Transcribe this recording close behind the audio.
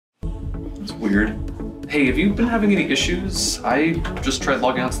It's weird. Hey, have you been having any issues? I just tried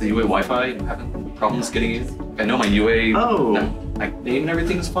logging onto the UA Wi-Fi and having problems getting in. I know my UA my name and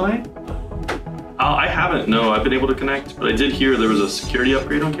everything's fine. I haven't, no. I've been able to connect, but I did hear there was a security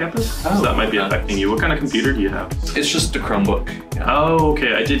upgrade on campus, so that might be affecting you. What kind of computer do you have? It's just a Chromebook. Yeah. Oh,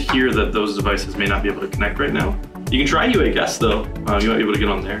 okay. I did hear that those devices may not be able to connect right now. You can try UA Guest though. You might be able to get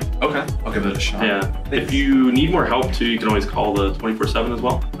on there. Okay, I'll give it a shot. Yeah. If you need more help too, you can always call the 24/7 as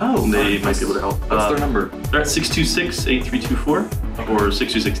well. Oh, and they might be able to help. What's their number? They're at 626-8324 or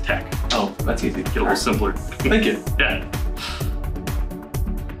 626-TECH. Oh, that's easy. Get a little simpler. Thank you. Yeah.